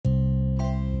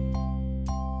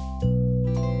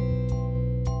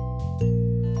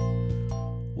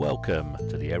Welcome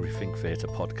to the Everything Theatre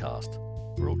podcast,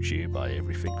 brought to you by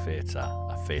Everything Theatre,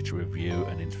 a theatre review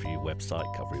and interview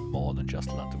website covering more than just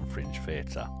London Fringe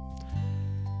Theatre.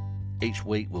 Each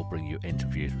week we'll bring you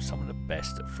interviews with some of the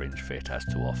best that Fringe Theatre has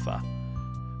to offer.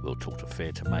 We'll talk to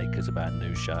theatre makers about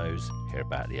new shows, hear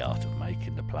about the art of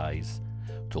making the plays,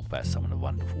 talk about some of the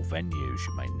wonderful venues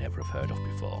you may never have heard of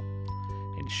before.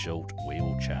 In short, we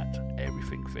will chat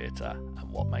everything theatre and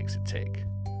what makes it tick.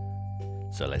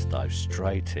 So let's dive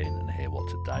straight in and hear what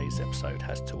today's episode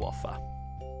has to offer.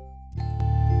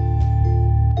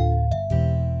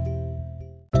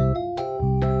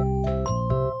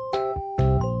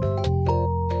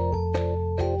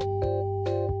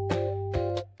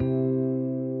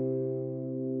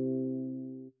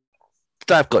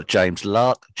 Today I've got James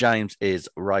Lark. James is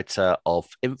writer of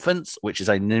Infants, which is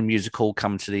a new musical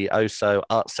coming to the Oso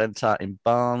Arts Centre in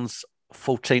Barnes,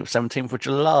 14th, 17th of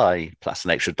July, plus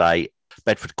an extra day.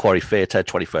 Bedford Quarry Theatre,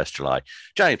 21st July.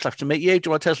 James, love to meet you. Do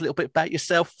you want to tell us a little bit about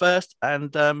yourself first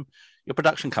and your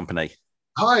production company?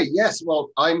 Hi, yes. Well,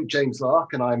 I'm James Lark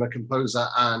and I'm a composer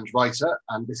and writer,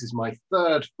 and this is my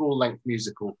third full-length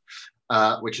musical,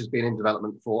 which has been in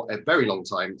development for a very long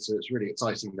time. So it's really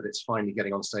exciting that it's finally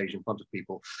getting on stage in front of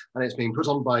people. And it's being put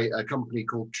on by a company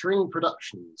called Tring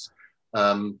Productions.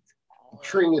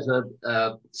 Tring is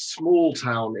a small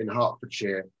town in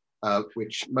Hertfordshire,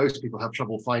 which most people have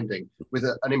trouble finding, with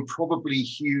an improbably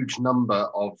huge number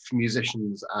of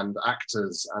musicians and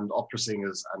actors and opera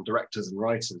singers and directors and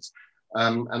writers.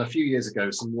 And a few years ago,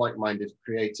 some like-minded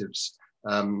creatives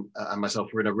and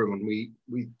myself were in a room, and we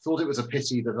thought it was a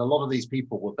pity that a lot of these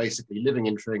people were basically living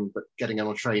in Tring, but getting on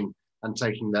a train and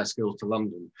taking their skills to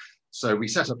London. So we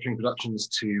set up Tring Productions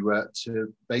to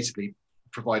basically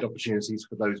provide opportunities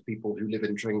for those people who live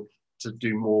in Tring to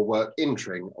do more work in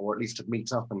Tring, or at least to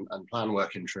meet up and plan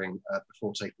work in Tring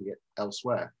before taking it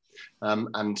elsewhere.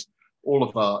 And all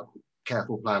of our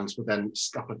careful plans were then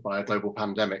scuppered by a global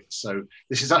pandemic. So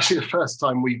this is actually the first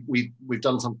time we've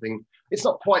done something. It's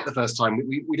not quite the first time.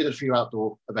 We did a few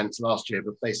outdoor events last year,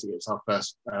 but basically it's our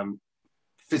first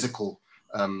physical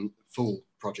full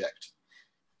project.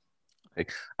 Okay.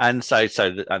 And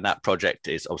and that project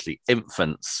is obviously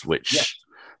Infants, which... Yeah.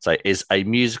 So is a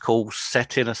musical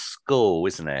set in a school,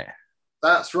 isn't it?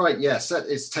 That's right, yes.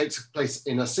 It takes place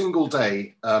in a single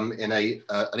day in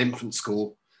an infant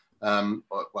school.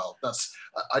 Well,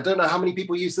 I don't know how many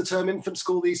people use the term infant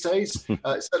school these days.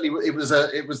 Certainly it was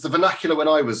the vernacular when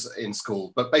I was in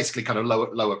school, but basically kind of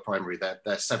lower primary. They're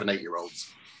 7-8-year-olds.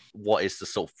 What is the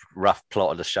sort of rough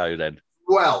plot of the show then?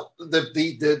 Well,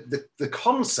 the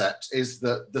concept is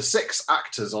that the 6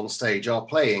 actors on stage are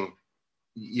playing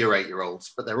year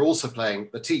 8-year-olds, but they're also playing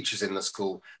the teachers in the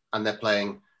school, and they're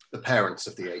playing the parents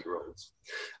of the 8-year-olds.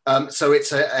 So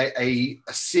it's a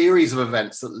series of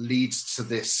events that leads to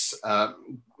this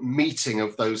meeting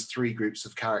of those 3 groups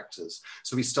of characters.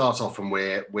 So we start off and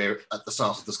we're at the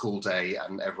start of the school day,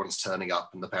 and everyone's turning up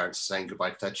and the parents are saying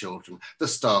goodbye to their children. The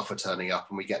staff are turning up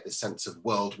and we get this sense of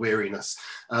world weariness.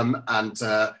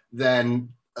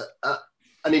 Then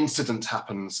an incident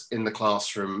happens in the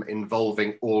classroom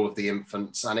involving all of the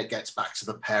infants, and it gets back to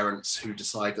the parents, who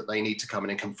decide that they need to come in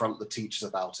and confront the teachers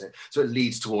about it. So it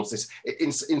leads towards this.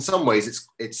 In some ways,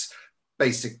 it's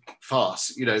basic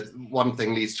farce. You know, one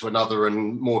thing leads to another,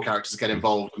 and more characters get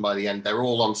involved, and by the end, they're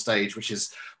all on stage, which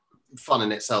is fun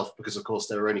in itself because, of course,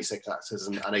 there are only 6 actors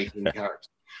and 18 characters.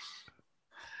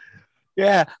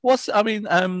 Yeah.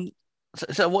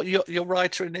 So what you're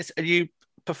writer in this? Are you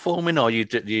performing, or you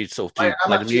sort of play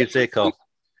the music? Or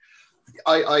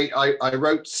I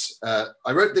wrote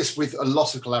this with a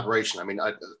lot of collaboration. I mean,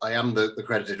 I am the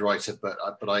credited writer,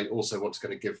 but I also want to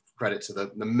kind of give credit to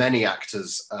the many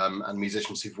actors and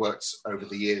musicians who've worked over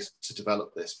the years to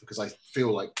develop this, because I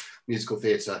feel like musical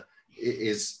theatre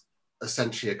is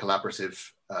essentially a collaborative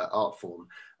art form,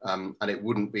 and it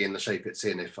wouldn't be in the shape it's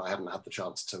in if I hadn't had the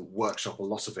chance to workshop a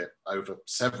lot of it over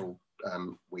several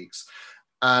weeks.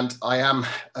 And I am,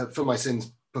 for my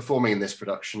sins, performing in this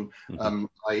production.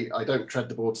 I don't tread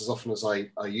the boards as often as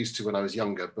I used to when I was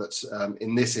younger, but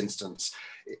in this instance,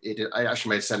 it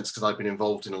actually made sense because I've been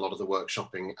involved in a lot of the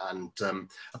workshopping, and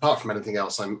apart from anything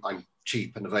else, I'm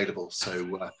cheap and available.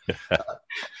 So,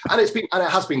 and it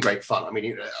has been great fun. I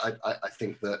mean, I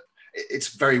think that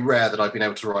it's very rare that I've been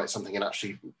able to write something and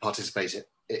actually participate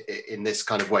in this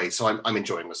kind of way. So I'm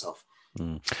enjoying myself.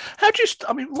 How do you?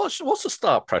 What's the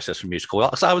start process for musical?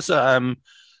 Because I was at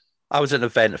an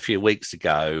event a few weeks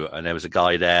ago, and there was a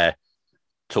guy there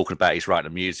talking about he's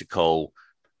writing a musical,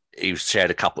 he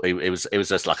shared a couple. It was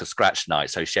just like a scratch night,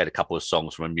 so he shared a couple of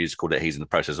songs from a musical that he's in the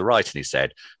process of writing. He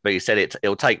said, but he said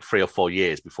it'll take 3 or 4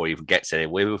 years before he even gets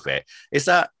anywhere with it. Is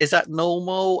that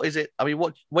normal? Is it? I mean,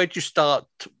 where do you start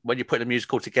when you put a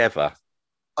musical together?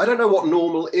 I don't know what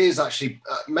normal is actually.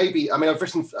 Maybe, I mean, I've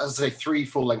written, as I say, 3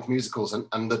 full-length musicals,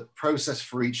 and the process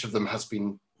for each of them has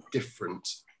been different,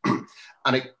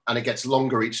 and it gets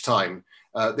longer each time.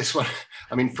 This one,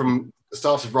 I mean, from the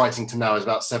start of writing to now is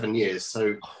about 7 years.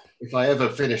 So if I ever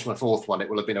finish my 4th one, it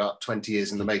will have been about 20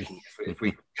 years in the making if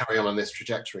we carry on this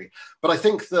trajectory. But I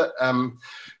think that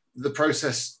the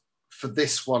process for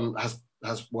this one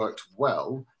has worked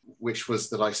well, which was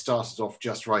that I started off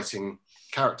just writing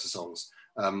character songs.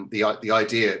 The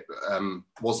idea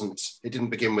it didn't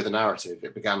begin with a narrative,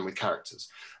 it began with characters,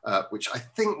 which I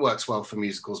think works well for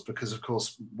musicals because, of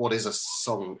course, what is a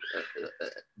song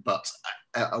but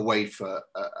a way for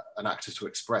an actor to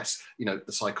express, the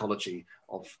psychology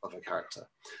of a character.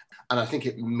 And I think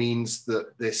it means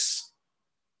that this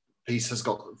piece has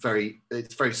got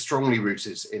it's very strongly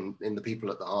rooted in the people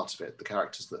at the heart of it, the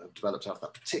characters that have developed out of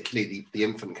that, particularly the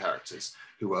infant characters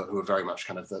who are very much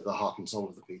kind of the heart and soul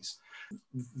of the piece.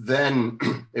 Then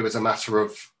it was a matter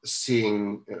of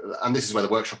seeing, and this is where the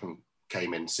workshopping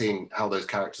came in, seeing how those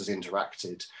characters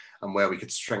interacted and where we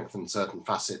could strengthen certain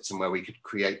facets and where we could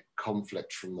create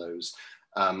conflict from those.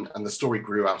 And the story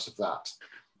grew out of that.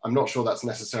 I'm not sure that's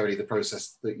necessarily the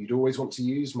process that you'd always want to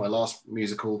use. My last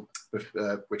musical,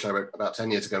 which I wrote about 10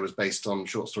 years ago, was based on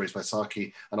short stories by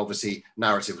Saki. And obviously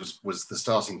narrative was the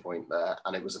starting point there.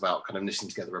 And it was about kind of knitting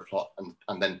together a plot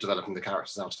and then developing the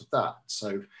characters out of that.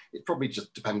 So it probably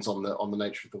just depends on the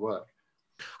nature of the work.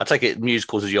 I take it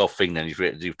musicals is your thing then.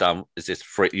 You've done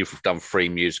 3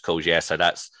 musicals, yeah. So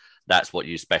that's what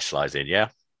you specialize in, yeah?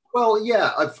 Well,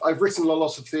 yeah, I've written a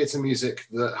lot of theatre music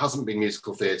that hasn't been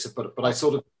musical theatre, but I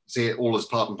sort of see it all as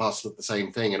part and parcel of the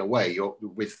same thing in a way. You're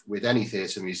with any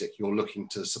theatre music, you're looking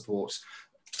to support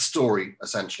story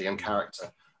essentially and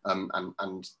character,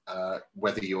 and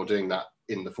whether you're doing that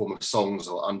in the form of songs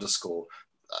or underscore,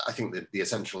 I think that the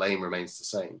essential aim remains the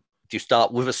same. Do you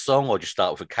start with a song or do you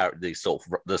start with a character,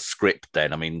 the script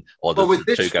then? I mean, or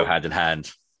the two go hand in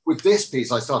hand? With this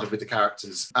piece, I started with the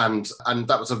characters, and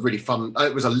that was a really fun,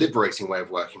 it was a liberating way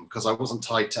of working because I wasn't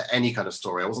tied to any kind of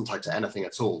story. I wasn't tied to anything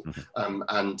at all. Mm-hmm.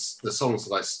 And the songs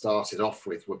that I started off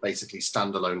with were basically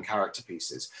standalone character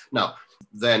pieces. Now,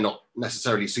 they're not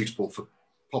necessarily suitable for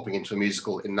popping into a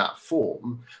musical in that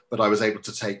form, but I was able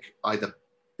to take either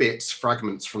bits,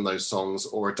 fragments from those songs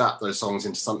or adapt those songs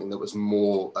into something that was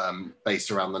more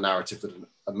based around the narrative that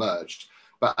emerged.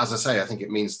 But as I say, I think it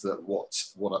means that what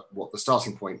the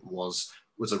starting point was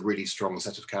a really strong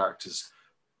set of characters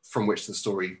from which the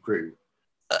story grew.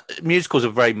 Musicals are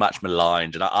very much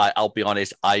maligned, and I'll be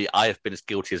honest, I have been as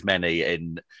guilty as many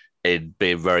in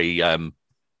being very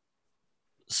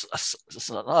what's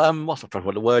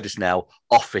the word is now,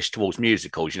 offish towards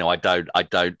musicals. I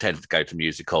don't tend to go to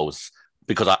musicals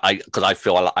because I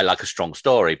feel I like a strong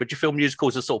story. But you feel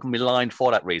musicals are sort of maligned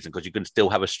for that reason because you can still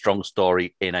have a strong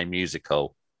story in a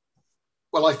musical?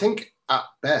 Well, I think at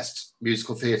best,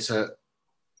 musical theatre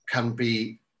can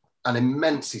be an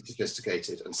immensely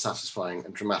sophisticated and satisfying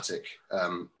and dramatic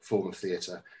form of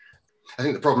theatre. I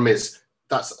think the problem is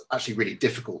that's actually really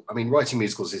difficult. I mean, writing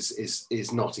musicals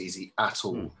is not easy at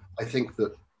all. I think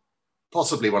that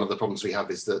possibly one of the problems we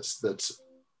have is that's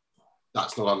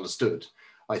not understood.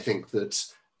 I think that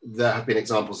there have been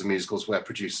examples of musicals where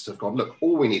producers have gone, look,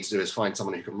 all we need to do is find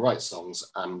someone who can write songs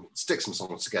and stick some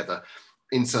songs together,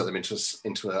 insert them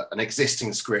into an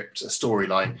existing script, a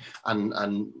storyline,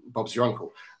 and Bob's your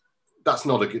uncle. That's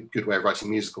not a good way of writing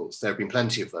musicals. There have been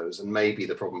plenty of those, and maybe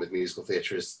the problem with musical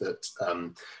theatre is that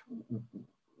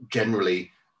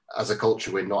generally, as a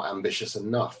culture, we're not ambitious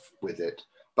enough with it.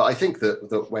 But I think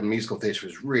that when musical theatre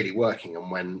is really working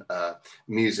and when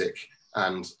music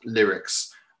and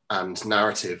lyrics and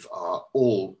narrative are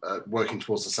all working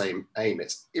towards the same aim,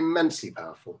 it's immensely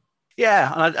powerful.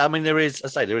 Yeah, I mean, there is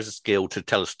a skill to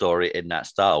tell a story in that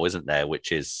style, isn't there?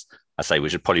 Which is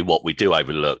probably what we do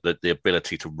overlook, that the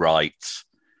ability to write,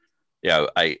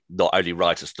 not only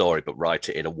write a story, but write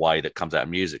it in a way that comes out of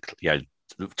music,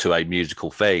 to a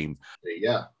musical theme.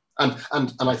 Yeah, and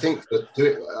I think that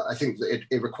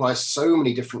it requires so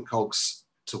many different cogs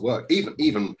to work,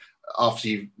 even after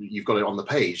you've got it on the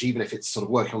page, even if it's sort of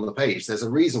working on the page. There's a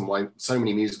reason why so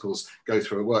many musicals go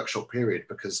through a workshop period,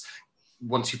 because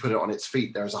once you put it on its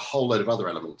feet, there's a whole load of other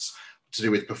elements to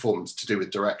do with performance, to do with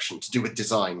direction, to do with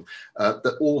design,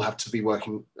 that all have to be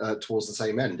working towards the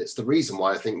same end. It's the reason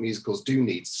why I think musicals do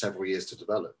need several years to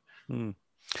develop.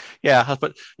 Yeah,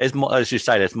 but there's more, as you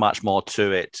say, there's much more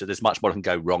to it. So there's much more that can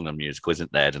go wrong in a musical,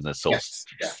 isn't there, than a sort of Yes,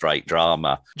 yeah. straight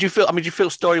drama. Do you feel? I mean, do you feel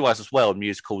story-wise as well?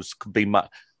 Musicals can be much.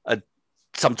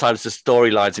 Sometimes the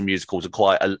storylines in musicals are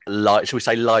quite a light, shall we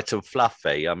say, light and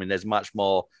fluffy. I mean, there's much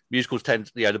more musicals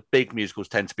tend, the big musicals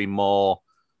tend to be more.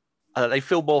 They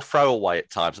feel more throwaway at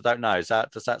times. I don't know.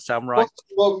 Does that sound right?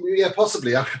 Well, yeah,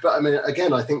 possibly. But I mean,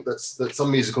 again, I think that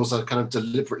some musicals are kind of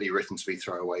deliberately written to be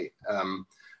throwaway. I mean,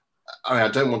 I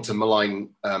don't want to malign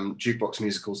jukebox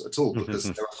musicals at all because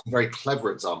there are some very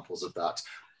clever examples of that.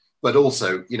 But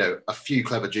also, a few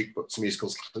clever jukebox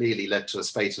musicals clearly led to a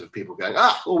spate of people going,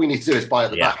 all we need to do is buy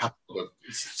at the back catalog of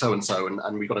so and so,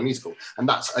 and we've got a musical. And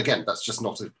that's just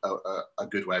not a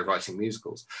good way of writing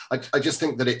musicals. I just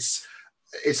think that it's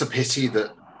a pity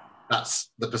that that's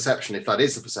the perception, if that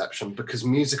is the perception, because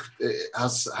music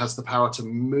has the power to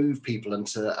move people and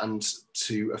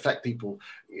to affect people,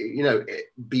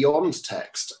 beyond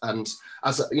text. And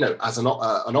as an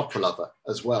opera lover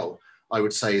as well, I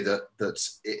would say that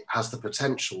it has the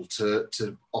potential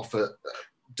to offer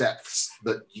depths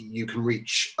that you can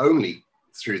reach only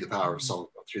through the power of song,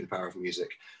 through the power of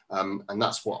music. And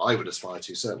that's what I would aspire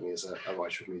to, certainly as a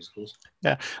writer of musicals.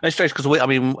 Yeah, and it's strange because I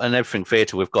mean, in Everything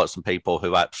Theatre, we've got some people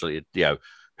who absolutely,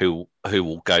 who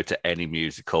will go to any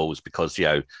musicals because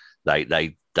they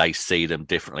see them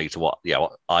differently to what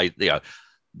I've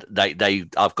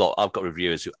got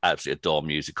reviewers who absolutely adore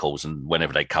musicals, and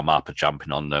whenever they come up are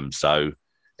jumping on them. So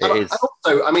it is. And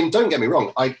also, I mean, don't get me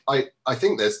wrong. I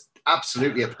think there's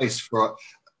absolutely a place for.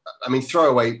 I mean,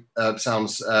 throwaway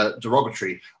sounds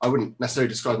derogatory. I wouldn't necessarily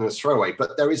describe them as throwaway,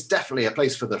 but there is definitely a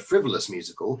place for the frivolous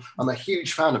musical. I'm a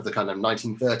huge fan of the kind of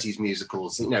 1930s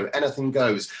musicals, Anything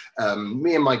Goes,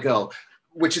 Me and My Girl,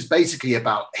 which is basically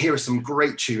about, here are some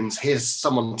great tunes, here's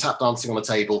someone tap dancing on a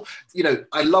table.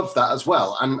 I love that as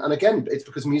well. And again, it's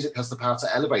because music has the power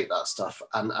to elevate that stuff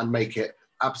and make it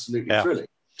absolutely thrilling.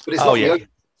 But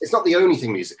it's not the only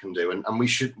thing music can do, and we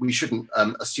shouldn't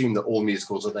assume that all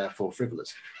musicals are therefore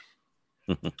frivolous.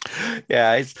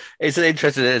 Yeah, it's an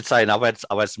interesting saying. I've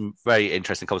had some very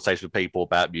interesting conversations with people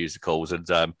about musicals, and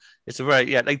it's a very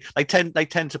they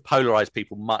tend to polarize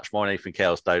people much more than anything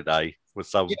else, don't they? With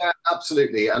some, yeah,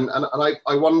 absolutely, and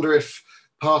I wonder if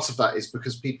part of that is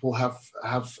because people have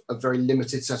a very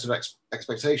limited set of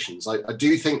expectations. I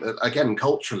do think that, again,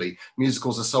 culturally,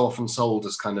 musicals are so often sold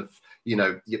as kind of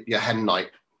your hen night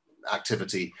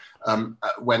activity,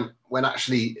 when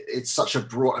actually it's such a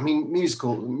broad. I mean,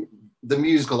 the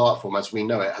musical art form as we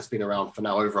know it has been around for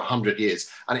now over 100 years,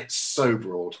 and it's so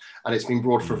broad, and it's been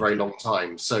broad for a very long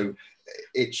time. So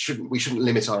we shouldn't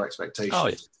limit our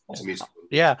expectations to musical.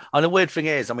 Yeah, and the weird thing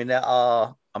is, I mean, there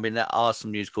are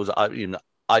some musicals that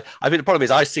I think the problem is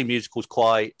I see musicals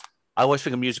quite. I always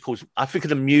think of musicals. I think of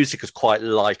the music as quite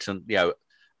light and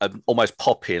almost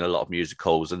poppy in a lot of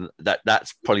musicals, and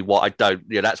that's probably what I don't.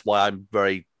 That's why I'm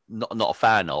very not a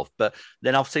fan of. But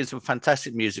then I've seen some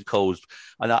fantastic musicals,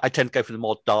 and I tend to go for the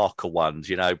more darker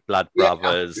ones. Blood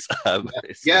Brothers.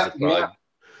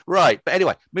 Right. But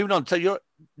anyway, moving on. So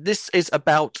this is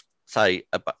about, say,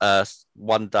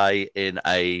 one day in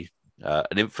an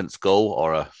infant school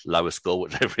or a lower school,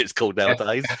 whatever it's called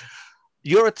nowadays.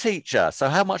 You're a teacher, so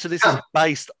how much of this is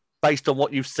based on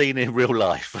what you've seen in real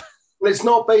life? Well, it's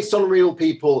not based on real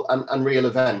people and real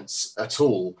events at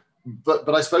all. But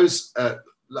I suppose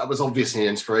that was obviously an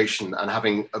inspiration, and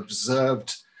having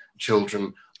observed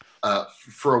children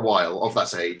for a while of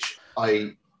that age,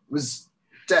 I was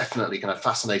definitely kind of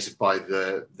fascinated by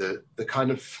the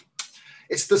kind of,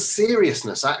 it's the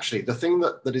seriousness, actually. The thing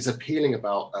that is appealing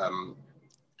about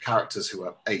characters who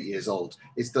are 8 years old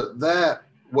is that their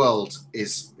world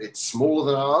it's smaller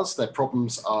than ours. Their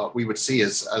problems are, we would see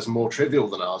as more trivial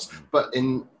than ours, but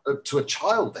to a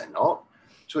child, they're not.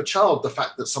 To a child, the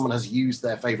fact that someone has used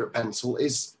their favorite pencil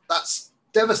that's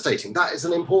devastating. That is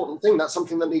an important thing. That's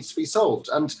something that needs to be solved.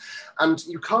 And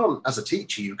you can't, as a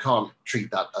teacher, you can't treat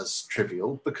that as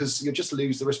trivial, because you just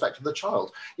lose the respect of the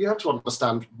child. You have to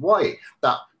understand why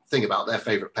that thing about their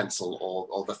favorite pencil,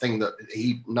 or the thing that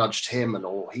he nudged him,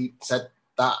 or he said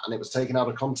that and it was taken out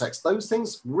of context. Those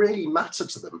things really matter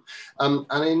to them. And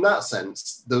in that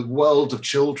sense, the world of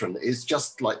children is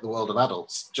just like the world of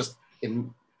adults, just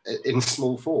in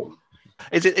small form.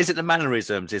 Is it the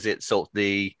mannerisms? Is it sort of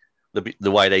the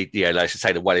way they, let's just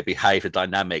say the way they behave, the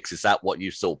dynamics? Is that what you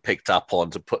sort of picked up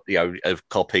on to put, have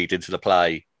copied into the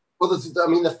play? Well,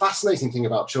 the fascinating thing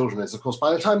about children is, of course,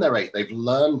 by the time they're 8, they've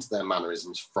learned their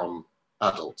mannerisms from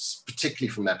adults, particularly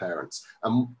from their parents.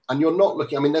 And you're not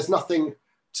looking, I mean, there's nothing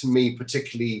to me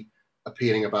particularly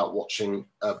appealing about watching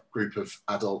a group of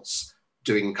adults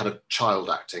doing kind of child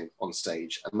acting on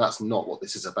stage, and that's not what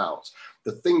this is about.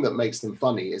 The thing that makes them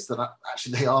funny is that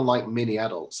actually they are like mini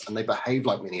adults, and they behave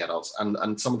like mini adults,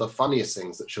 and some of the funniest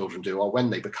things that children do are when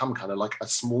they become kind of like a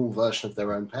small version of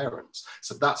their own parents.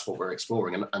 So that's what we're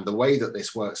exploring, and the way that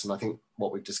this works, and I think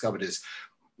what we've discovered is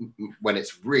when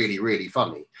it's really, really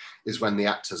funny is when the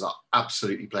actors are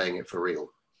absolutely playing it for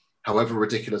real. However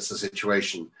ridiculous the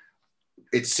situation,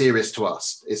 it's serious to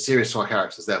us. It's serious to our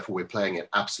characters. Therefore, we're playing it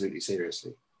absolutely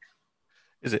seriously.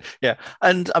 Is it? Yeah.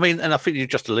 And I mean, and I think you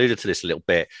just alluded to this a little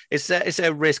bit. Is there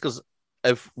a risk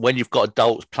of when you've got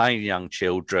adults playing young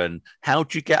children? How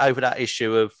do you get over that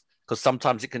issue of, because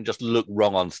sometimes it can just look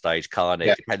wrong on stage, can't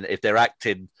it? Yeah. If they're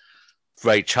acting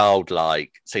very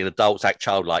childlike, seeing adults act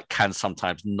childlike can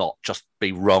sometimes not just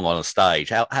be wrong on a stage.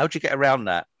 How do you get around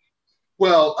that?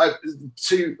 Well,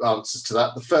 two answers to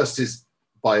that. The first is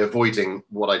by avoiding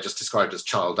what I just described as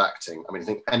child acting. I mean, I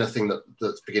think anything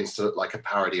that begins to look like a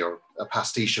parody or a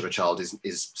pastiche of a child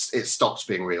it stops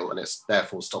being real, and it's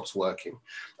therefore stops working.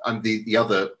 And the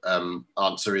other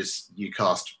answer is you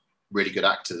cast really good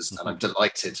actors, and I'm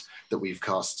delighted that we've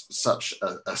cast such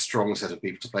a strong set of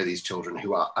people to play these children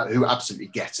who absolutely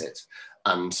get it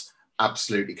and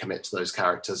absolutely commit to those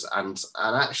characters. And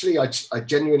actually, I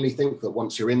genuinely think that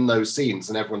once you're in those scenes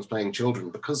and everyone's playing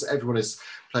children, because everyone is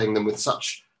playing them with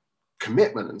such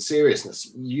commitment and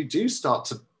seriousness, you do start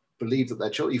to believe that they're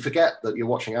children. You forget that you're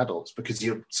watching adults because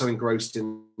you're so engrossed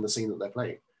in the scene that they're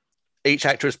playing. Each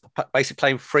actor is basically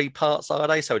playing 3 parts, are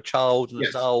they? So a child, an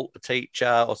adult, a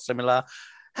teacher, or similar.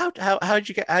 How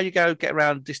do you get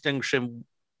around distinguishing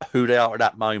who they are at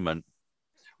that moment?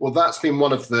 Well, that's been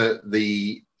one of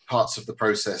the parts of the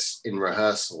process in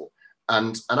rehearsal.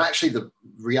 And actually, the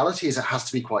reality is it has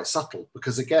to be quite subtle,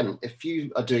 because again, if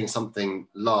you are doing something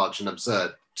large and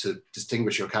absurd to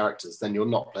distinguish your characters, then you're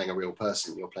not playing a real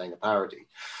person, you're playing a parody.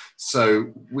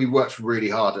 So we worked really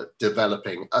hard at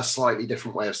developing a slightly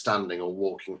different way of standing or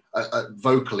walking,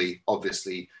 vocally,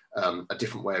 obviously, a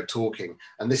different way of talking.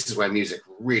 And this is where music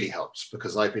really helps,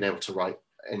 because I've been able to write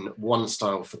in one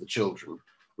style for the children,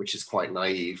 which is quite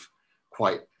naive,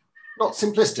 quite not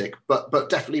simplistic, but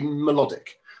definitely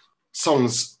melodic.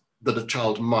 Songs that a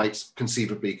child might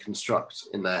conceivably construct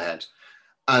in their head.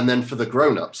 And then for the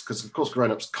grown-ups, because of course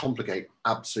grown-ups complicate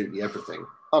absolutely everything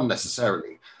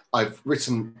unnecessarily, I've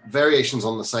written variations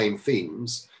on the same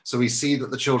themes. So we see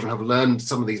that the children have learned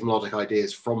some of these melodic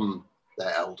ideas from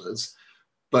their elders,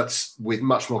 but with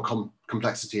much more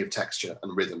complexity of texture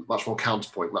and rhythm, much more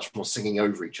counterpoint, much more singing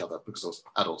over each other, because those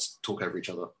adults talk over each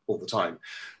other all the time.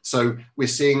 So we're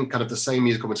seeing kind of the same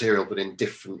musical material, but in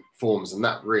different forms. And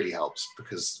that really helps,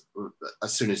 because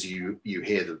as soon as you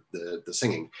hear the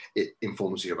singing, it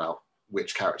informs you about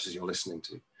which characters you're listening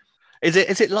to. Is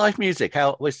it live music?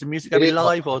 How is the music going to be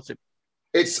live, or is it?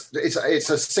 It's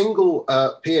a single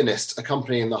pianist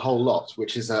accompanying the whole lot,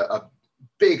 which is a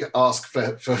big ask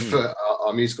for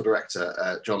our musical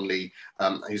director, John Lee,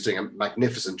 who's doing a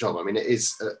magnificent job. I mean, it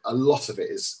is a lot of it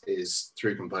is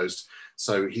through composed.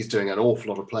 So he's doing an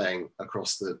awful lot of playing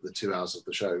across the 2 hours of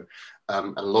the show.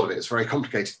 And a lot of it is very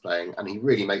complicated playing, and he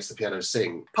really makes the piano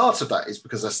sing. Part of that is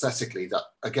because aesthetically, that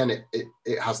again,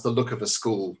 it has the look of a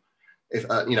school. If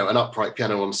an upright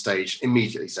piano on stage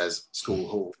immediately says school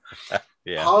hall.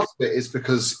 Yeah. Part of it is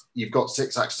because you've got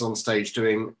 6 actors on stage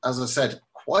doing, as I said,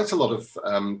 quite a lot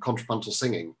of contrapuntal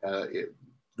singing.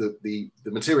 The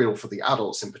material for the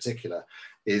adults in particular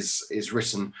is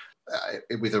written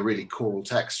with a really choral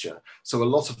texture. So a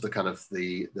lot of the kind of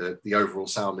the overall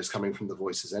sound is coming from the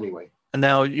voices anyway. And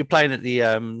now you're playing at the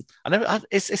I never know how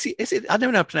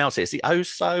to pronounce it. Is it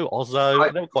Ozo?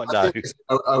 I never quite know. I think it's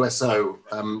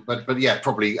OSO, but yeah,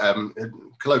 probably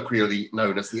colloquially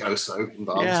known as the OSO in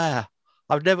Barnes. Yeah,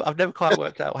 I've never quite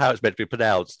worked out how it's meant to be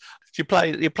pronounced. So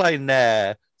you're playing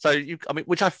there. So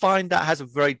which I find that has a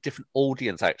very different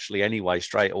audience actually. Anyway,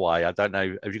 straight away, I don't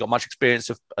know. Have you got much experience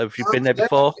of you been there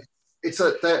before?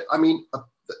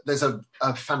 There's a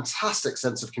fantastic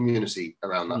sense of community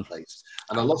around that place.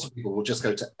 And a lot of people will just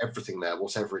go to everything there,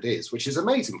 whatever it is, which is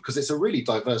amazing, because it's a really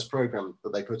diverse program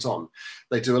that they put on.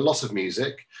 They do a lot of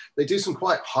music. They do some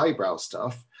quite highbrow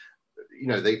stuff.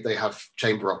 They have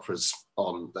chamber operas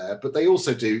on there, but they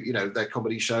also do, their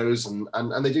comedy shows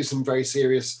and they do some very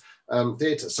serious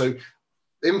theatre. So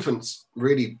infants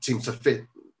really seem to fit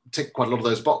tick quite a lot of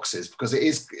those boxes, because it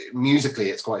is musically,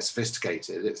 it's quite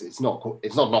sophisticated. It's not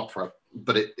an opera,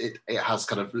 but it has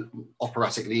kind of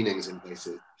operatic leanings in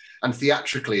places. And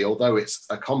theatrically, although it's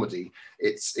a comedy,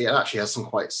 it actually has some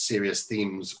quite serious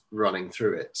themes running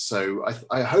through it. So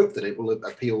I hope that it will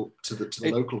appeal to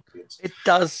the local audience. It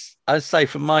does. I say,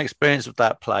 from my experience with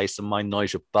that place and my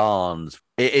knowledge of Barnes,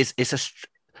 it's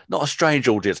not a strange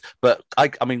audience, but I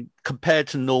mean, compared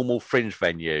to normal fringe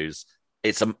venues,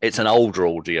 it's an older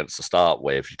audience to start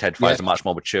with. You tend to find it's a much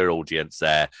more mature audience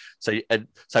there. So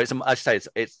it's I say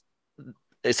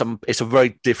it's a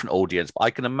very different audience. But I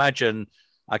can imagine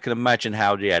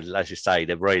how, as you say,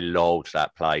 they're very loyal to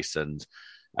that place, and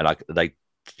I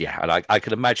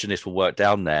can imagine this will work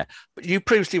down there. But you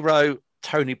previously wrote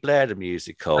Tony Blair the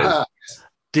musical.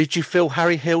 Did you feel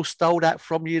Harry Hill stole that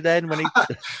from you then? When he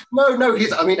no,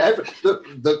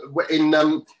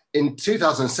 in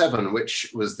 2007,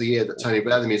 which was the year that Tony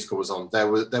Blair the musical was on, there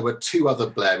were two other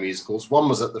Blair musicals. One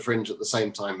was at the Fringe at the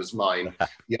same time as mine.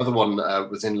 The other one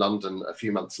was in London a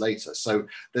few months later. So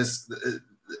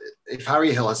if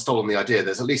Harry Hill has stolen the idea,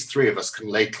 there's at least three of us can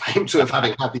lay claim to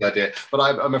having had the idea. But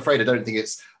I'm afraid I don't think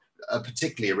it's a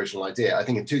particularly original idea. I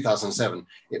think in 2007,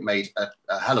 it made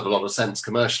a hell of a lot of sense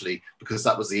commercially, because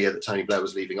that was the year that Tony Blair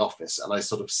was leaving office. And I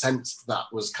sort of sensed that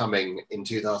was coming in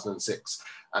 2006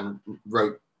 and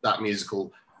wrote that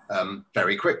musical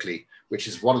very quickly, which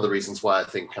is one of the reasons why I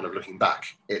think, kind of looking back,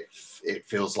 it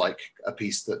feels like a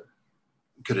piece that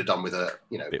could have done with another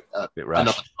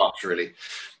draft, really.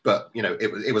 But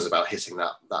it was about hitting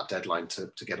that deadline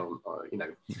to get on.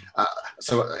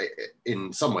 So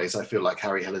in some ways, I feel like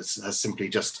Harry Hill has simply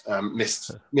just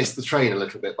missed the train a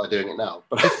little bit by doing it now.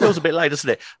 But it feels a bit late, doesn't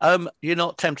it? You're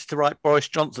not tempted to write Boris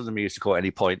Johnson the musical at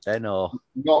any point, then, or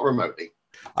not remotely?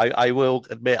 I will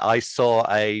admit, I saw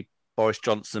a Boris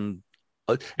Johnson.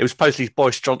 It was supposedly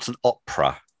Boris Johnson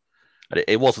opera.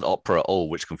 It wasn't opera at all,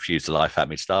 which confused the life out of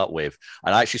me to start with.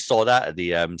 And I actually saw that at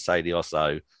the the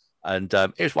Osso, and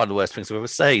it was one of the worst things I've ever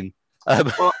seen.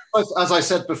 Well, as I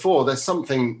said before, there's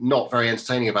something not very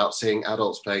entertaining about seeing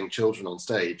adults playing children on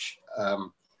stage.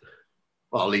 Well,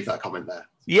 I'll leave that comment there.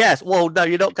 Yes, well, no,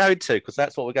 you're not going to, because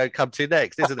that's what we're going to come to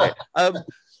next, isn't it?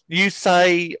 You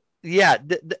say,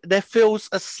 there feels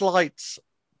a slight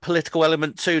political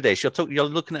element to this. You're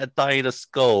looking at a day in a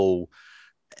school.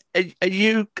 Are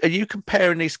you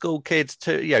comparing these school kids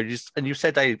to, and you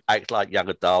said they act like young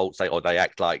adults, or they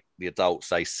act like the adults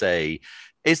they see.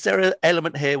 Is there an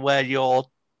element here where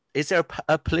is there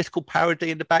a political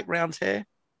parody in the background here?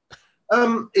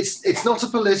 It's not a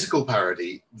political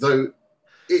parody, though.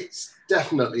 It's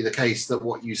definitely the case that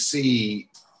what you see,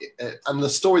 and the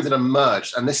story that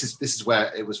emerged, and this is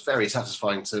where it was very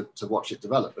satisfying to watch it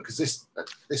develop, because this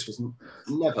was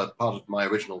never part of my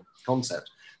original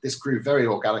concept. This grew very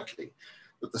organically.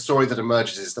 But the story that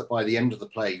emerges is that by the end of the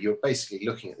play, you're basically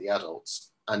looking at the adults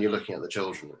and you're looking at the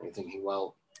children, and you're thinking,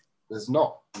 well, there's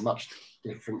not much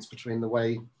difference between the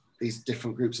way these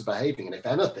different groups are behaving. And if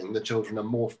anything, the children are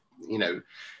more,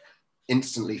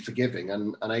 instantly forgiving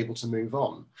and able to move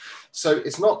on. So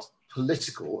it's not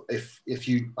political. If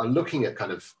you are looking at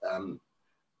kind of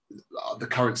the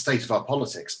current state of our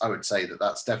politics, I would say that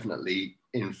that's definitely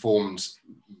informed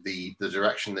the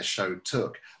direction this show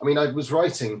took. I mean, I was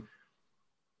writing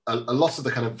a lot of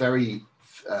the kind of very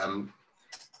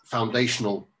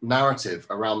foundational narrative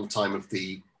around the time of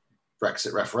the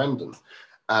Brexit referendum.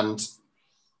 And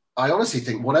I honestly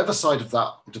think whatever side of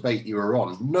that debate you were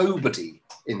on, nobody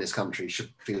in this country should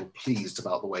feel pleased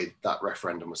about the way that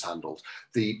referendum was handled.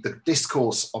 The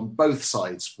discourse on both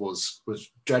sides was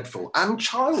dreadful and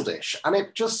childish. And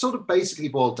it just sort of basically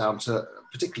boiled down to,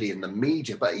 particularly in the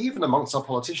media, but even amongst our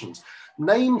politicians,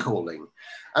 name calling.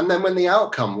 And then when the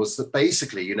outcome was that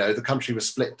basically, the country was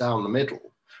split down the middle,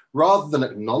 rather than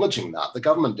acknowledging that, the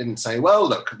government didn't say, well,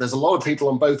 look, there's a lot of people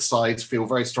on both sides feel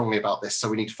very strongly about this, so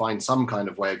we need to find some kind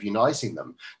of way of uniting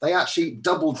them. They actually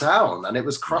doubled down, and it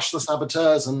was crush the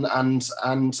saboteurs, and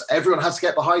everyone has to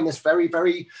get behind this very,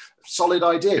 very solid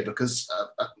idea, because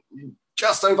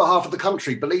just over half of the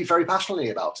country believe very passionately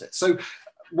about it. So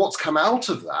what's come out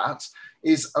of that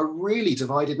is a really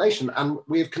divided nation, and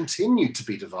we have continued to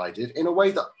be divided in a way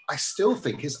that I still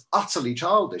think is utterly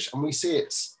childish, and we see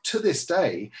it to this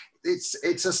day. It's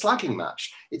a slagging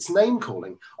match. It's name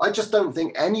calling. I just don't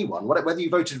think anyone, whether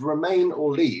you voted Remain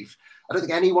or Leave, I don't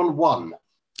think anyone won.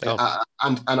 Oh.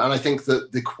 And I think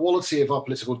that the quality of our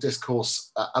political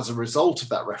discourse as a result of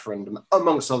that referendum,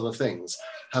 amongst other things,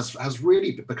 has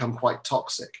really become quite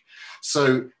toxic.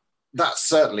 So that's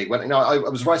certainly when I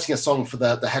was writing a song for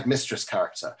the headmistress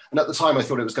character, and at the time I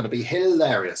thought it was going to be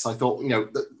hilarious. I thought,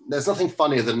 there's nothing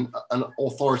funnier than an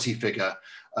authority figure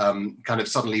kind of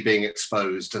suddenly being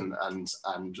exposed,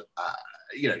 and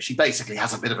she basically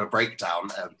has a bit of a breakdown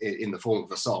in the form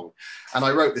of a song. And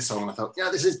I wrote this song and I thought,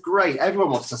 this is great.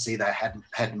 Everyone wants to see their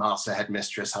headmaster,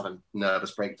 headmistress have a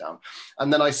nervous breakdown.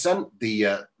 And then I sent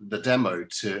the demo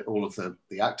to all of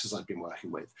the actors I'd been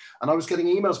working with. And I was getting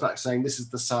emails back saying, this is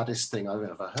the saddest thing I've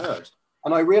ever heard.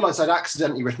 And I realized I'd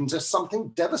accidentally written just something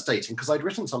devastating, because I'd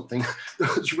written something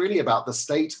that was really about the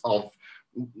state of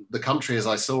the country as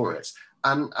I saw it.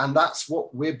 And that's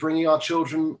what we're bringing our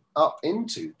children up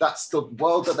into. That's the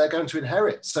world that they're going to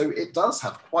inherit. So it does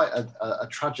have quite a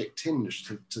tragic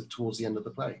tinge towards the end of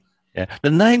the play. Yeah, the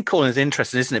name calling is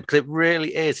interesting, isn't it? Because it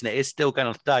really is, and it is still going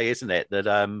on today, isn't it?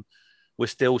 That we're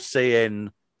still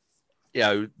seeing,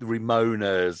 the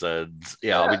Ramonas, and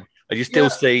I mean, and you still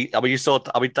see. I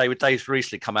mean, David Davis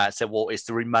recently come out and said, "Well, it's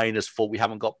the Remainers' fault we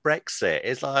haven't got Brexit."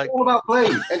 It's like all about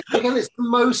blame, and again, it's the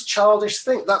most childish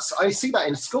thing. I see that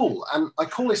in school, and I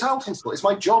call it out in school. It's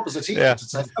my job as a teacher to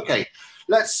say, "Okay,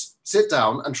 let's sit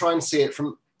down and try and see it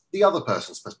from the other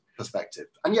person's perspective."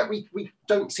 And yet, we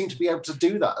don't seem to be able to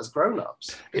do that as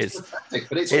grown-ups. It's pathetic,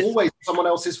 but it's always someone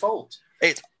else's fault.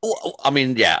 I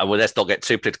mean, well, let's not get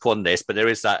too political on this, but there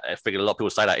is that. I think a lot of people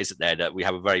say that, isn't there? That we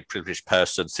have a very privileged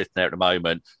person sitting there at the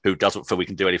moment who doesn't feel we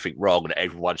can do anything wrong, and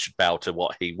everyone should bow to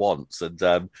what he wants. And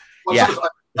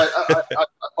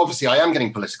obviously, I am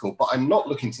getting political, but I'm not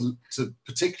looking to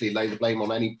particularly lay the blame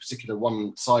on any particular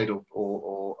one side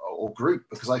or group,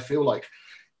 because I feel like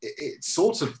it's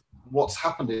sort of what's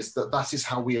happened is that is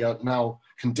how we are now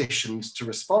conditioned to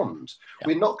respond. Yeah.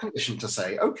 We're not conditioned to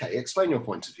say, okay, explain your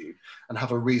point of view and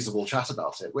have a reasonable chat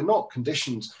about it. We're not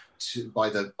conditioned by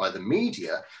the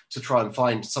media to try and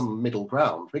find some middle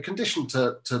ground. We're conditioned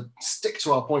to stick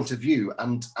to our point of view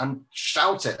and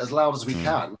shout it as loud as we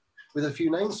can, with a few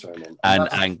names thrown in.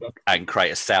 And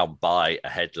create a sound bite, a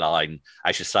headline.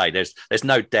 As you say, there's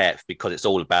no depth, because it's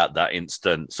all about that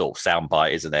instant sort of sound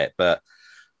bite, isn't it? But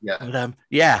I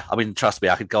mean, trust me,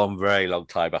 I could go on a very long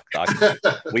time.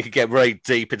 We could get very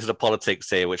deep into the politics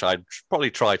here, which I'd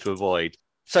probably try to avoid.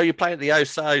 So you're playing at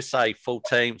the say full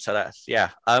team. So that's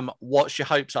what's your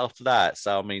hopes after that?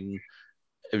 So I mean,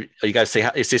 are you going to see?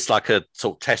 Is this like a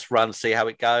sort of test run, see how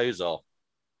it goes, or?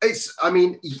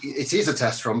 It is a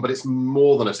test run, but it's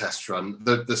more than a test run.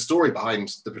 The story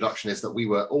behind the production is that we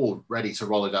were all ready to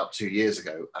roll it out 2 years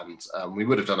ago, and we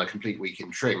would have done a complete week in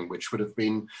Tring, which would have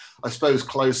been, I suppose,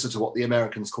 closer to what the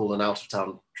Americans call an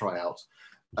out-of-town tryout,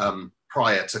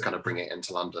 prior to kind of bringing it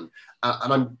into London.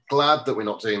 And I'm glad that we're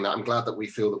not doing that. I'm glad that we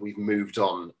feel that we've moved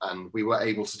on, and we were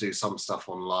able to do some stuff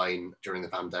online during the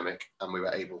pandemic, and we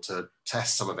were able to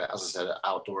test some of it, as I said, at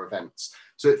outdoor events.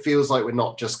 So it feels like we're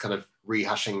not just kind of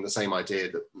rehashing the same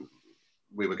idea that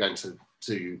we were going to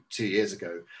 2 years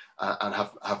ago, and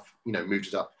have moved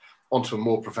it up onto a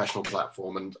more professional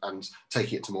platform and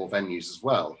taking it to more venues as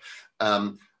well.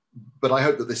 But I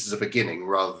hope that this is a beginning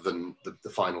rather than the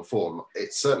final form.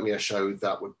 It's certainly a show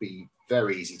that would be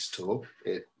very easy to tour.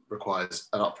 It requires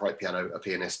an upright piano, a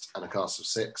pianist, and a cast of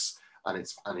 6, and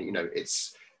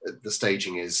the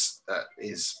staging is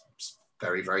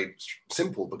very, very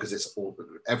simple, because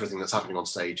everything that's happening on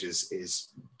stage is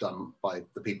done by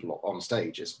the people on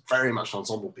stage. It's very much an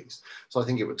ensemble piece. So I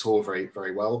think it would tour very,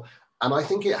 very well. And I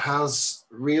think it has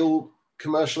real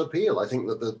commercial appeal. I think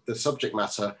that the subject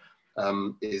matter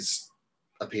is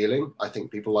appealing. I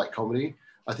think people like comedy.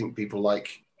 I think people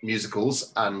like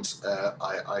musicals, and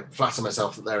I flatter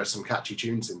myself that there are some catchy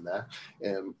tunes in there.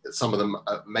 Some of them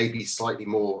may be slightly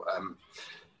more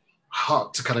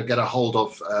hard to kind of get a hold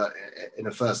of in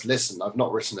a first listen. I've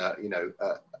not written a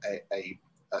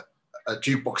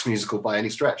jukebox musical by any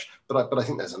stretch, but I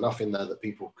think there's enough in there that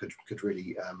people could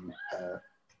really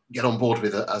get on board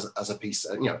with it as a piece.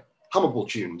 Hummable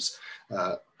tunes,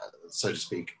 so to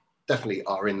speak, definitely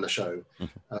are in the show.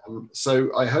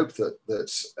 So I hope that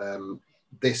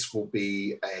this will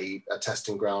be a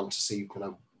testing ground to see kind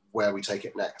of where we take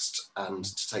it next, and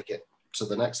to take it to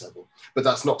the next level. But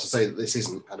that's not to say that this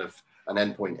isn't kind of an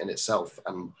endpoint in itself.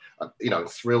 And I'm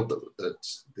thrilled that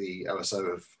the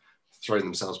OSO have thrown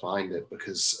themselves behind it,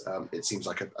 because it seems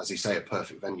like, as you say, a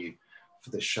perfect venue for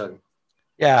this show.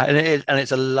 Yeah, and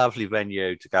it's a lovely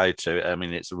venue to go to. I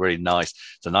mean, it's a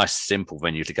nice simple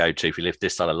venue to go to if you live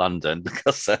this side of London,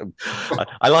 because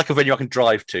I like a venue I can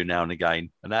drive to now and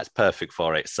again, and that's perfect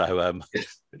for it. So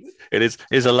it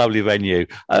is a lovely venue.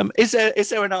 Does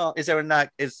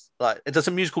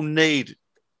a musical need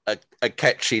a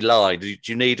catchy line? Do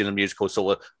you need in a musical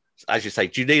sort of, as you say,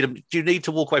 do you need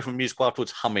to walk away from a musical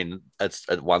afterwards humming at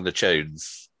one of the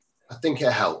tunes? I think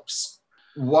it helps.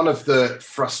 One of the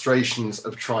frustrations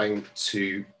of trying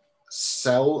to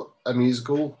sell a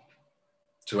musical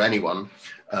to anyone,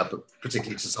 but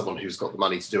particularly to someone who's got the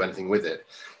money to do anything with it,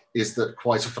 is that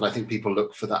quite often I think people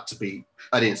look for that to be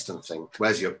an instant thing.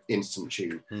 Where's your instant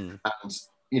tune? And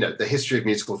the history of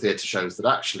musical theatre shows that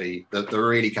actually the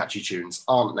really catchy tunes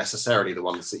aren't necessarily the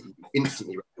ones that you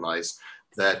instantly recognise.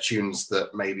 They're tunes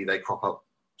that maybe they crop up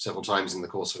several times in the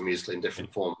course of a musical in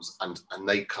different forms, and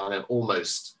they kind of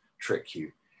almost trick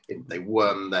you. They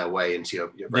worm their way into your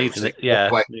brain,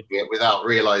 without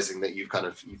realising that you've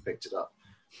picked it up.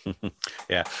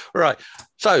 Yeah. Right.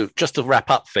 So just to wrap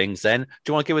up things then, do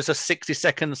you want to give us a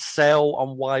 60-second sell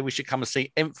on why we should come and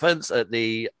see Infants at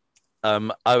the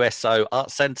OSO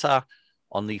Arts Centre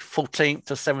on the 14th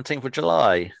to 17th of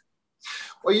July?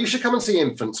 Well, you should come and see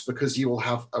Infants because you will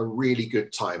have a really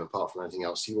good time. Apart from anything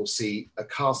else, you will see a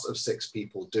cast of 6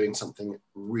 people doing something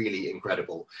really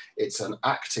incredible. It's an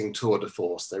acting tour de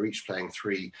force. They're each playing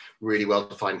 3 really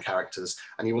well-defined characters,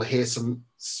 and you will hear some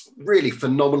really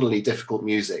phenomenally difficult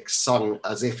music sung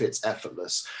as if it's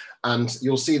effortless. And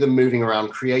you'll see them moving around,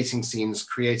 creating scenes,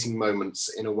 creating moments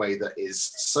in a way that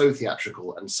is so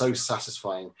theatrical and so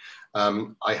satisfying.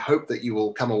 I hope that you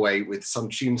will come away with some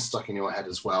tunes stuck in your head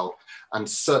as well, and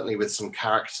certainly with some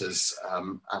characters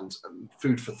and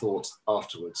food for thought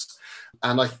afterwards.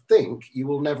 And I think you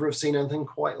will never have seen anything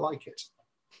quite like it.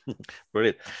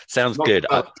 Brilliant. Sounds good.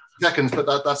 Seconds, but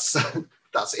that's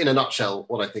in a nutshell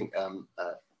what I think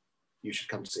you should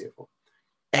come to see it for.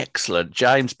 Excellent,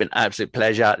 James. Been an absolute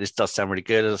pleasure. This does sound really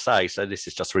good, as I say. So this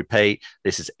is just a repeat.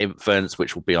 This is Infants,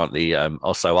 which will be on the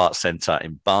Oslo Arts Centre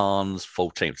in Barnes,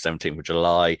 14th, 17th of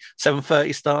July.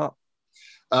 7:30 start.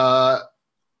 I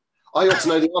ought to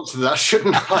know the answer to that,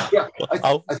 shouldn't I?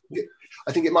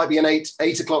 I think it might be an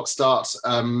 8 o'clock start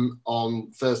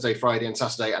on Thursday, Friday, and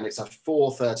Saturday, and it's a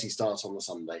 4:30 start on the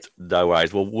Sunday. No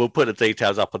worries. We'll put the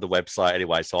details up on the website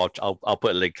anyway. So I'll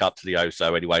put a link up to the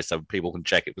OSO anyway, so people can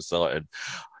check it for certain.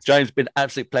 James, been an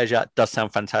absolute pleasure. Does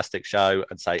sound fantastic show,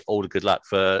 and say all the good luck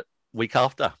for week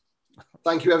after.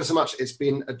 Thank you ever so much. It's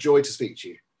been a joy to speak to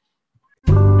you.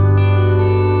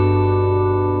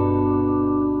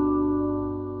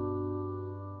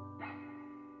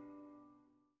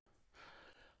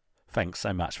 Thanks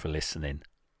so much for listening.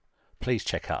 Please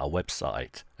check out our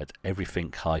website at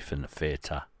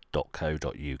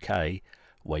everything-theatre.co.uk,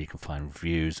 where you can find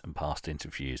reviews and past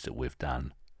interviews that we've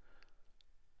done.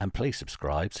 And please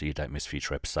subscribe so you don't miss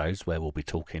future episodes, where we'll be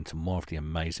talking to more of the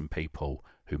amazing people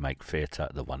who make theatre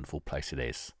the wonderful place it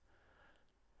is.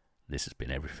 This has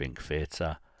been Everything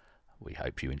Theatre. We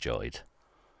hope you enjoyed.